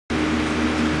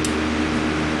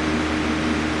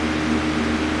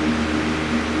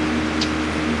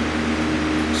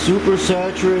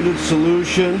supersaturated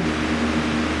solution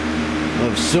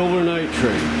of silver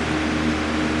nitrate.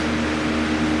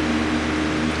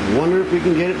 I wonder if we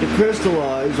can get it to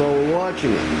crystallize while we're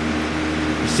watching it.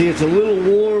 You see, it's a little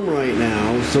warm right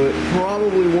now, so it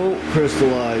probably won't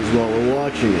crystallize while we're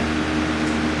watching it.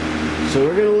 So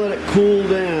we're going to let it cool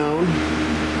down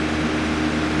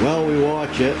while we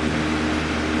watch it.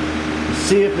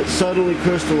 See if it suddenly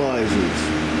crystallizes.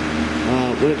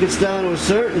 When it gets down to a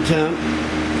certain temp,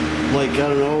 like, I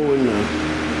don't know, when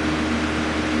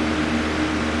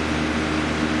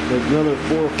like another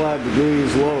 4 or 5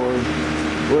 degrees lower,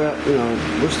 we're at,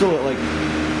 we're still at like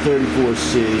 34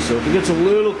 C. So if it gets a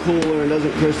little cooler and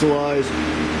doesn't crystallize,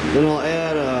 then I'll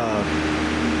add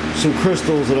some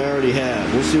crystals that I already have.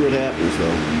 We'll see what happens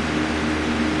though.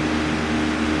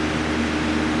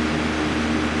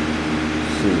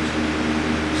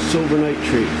 Silver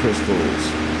nitrate crystals.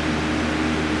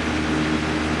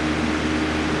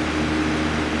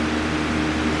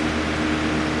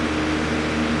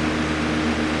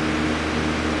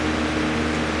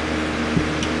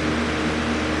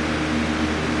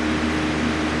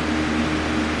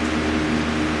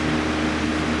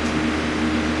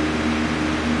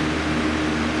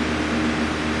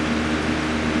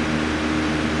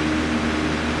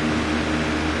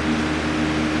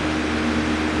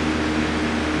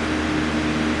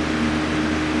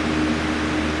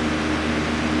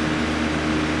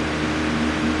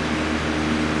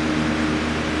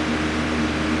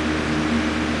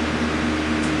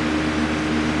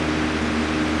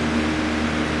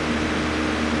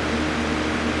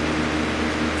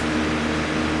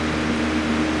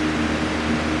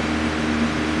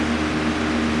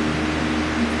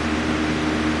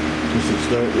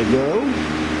 Starting to go.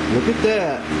 Look at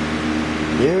that.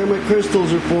 There my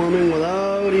crystals are forming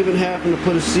without even having to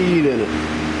put a seed in it.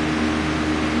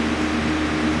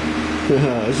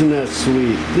 Isn't that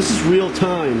sweet? This is real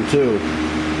time too.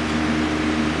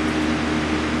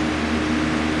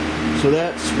 So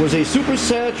that was a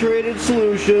supersaturated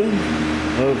solution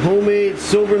of homemade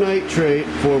silver nitrate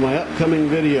for my upcoming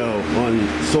video on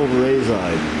silver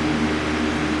azide.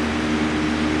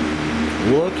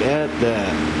 Look at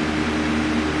that.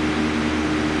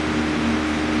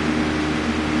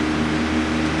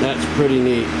 That's pretty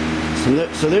neat.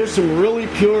 So there's some really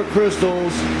pure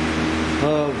crystals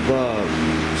of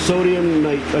silver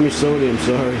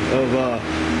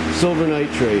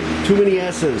nitrate. Too many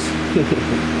S's.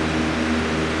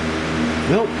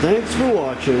 Well, thanks for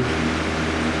watching.